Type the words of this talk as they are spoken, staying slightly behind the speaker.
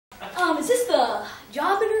Is this the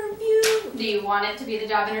job interview? Do you want it to be the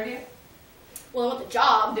job interview? Well, I want the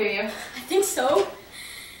job. Do you? I think so.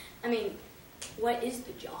 I mean, what is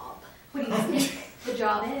the job? What do you think the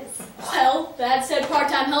job is? Well, Dad said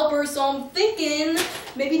part-time helper, so I'm thinking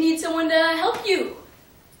maybe you need someone to help you.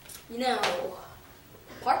 You know,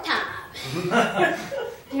 part-time.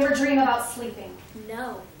 Do you ever dream about sleeping?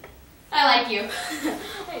 No. I like you.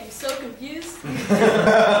 I'm so confused.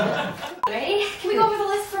 Ready? Can we go over the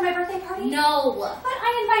list for my birthday party? No. But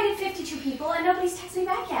I invited 52 people and nobody's texted me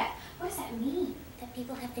back yet. What does that mean? That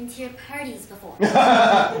people have been to your parties before.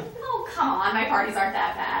 Oh, come on. My parties aren't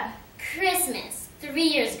that bad. Christmas, 3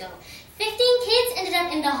 years ago. 15 kids ended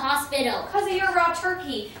up in the hospital. Because of your raw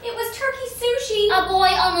turkey. It was turkey sushi. A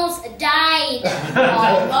boy almost died.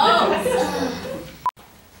 Almost.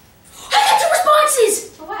 I got 2 responses!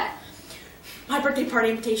 For what? My birthday party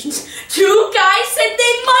invitations. 2 guys said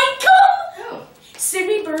they might come! Who?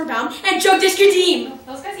 Sydney Birnbaum and Joe Discadeem.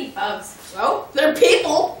 Those guys eat bugs. So, they're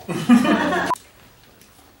people.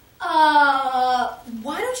 Why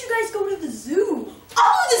don't you guys go to the zoo?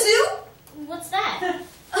 I'll go to the zoo! What's that?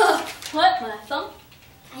 What? My thumb?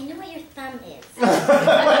 I know what your thumb is.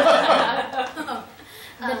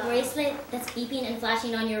 The bracelet that's beeping and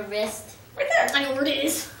flashing on your wrist. Right there. I know where it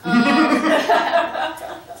is.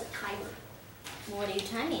 It's a timer. What are you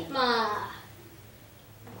timing?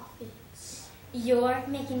 Muffins. You're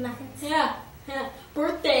making muffins? Yeah.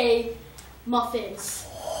 Birthday muffins.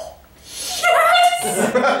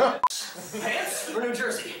 Pants or New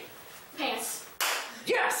Jersey? Pants.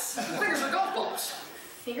 Yes! Fingers are golf balls.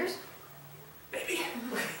 Fingers? Baby.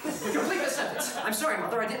 Complete the sentence. I'm sorry,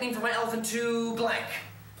 Mother. I didn't mean for my elephant to blank.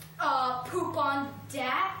 Poop on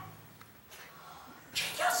Dad?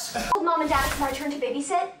 Yes! Mom and Dad, it's my turn to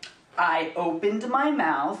babysit. I opened my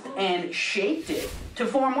mouth and shaped it to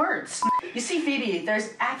form words. You see, Phoebe,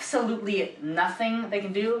 there's absolutely nothing they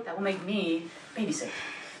can do that will make me babysit.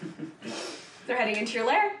 They're heading into your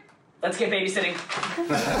lair. Let's get babysitting.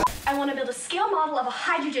 I want to build a scale model of a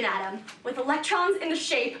hydrogen atom with electrons in the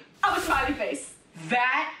shape of a smiley face.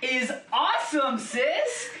 That is awesome,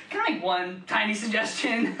 sis! Can I make one tiny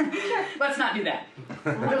suggestion? Sure. Let's not do that.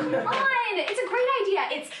 Come on, it's a great idea.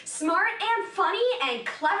 It's smart and funny and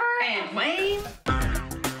clever And lame.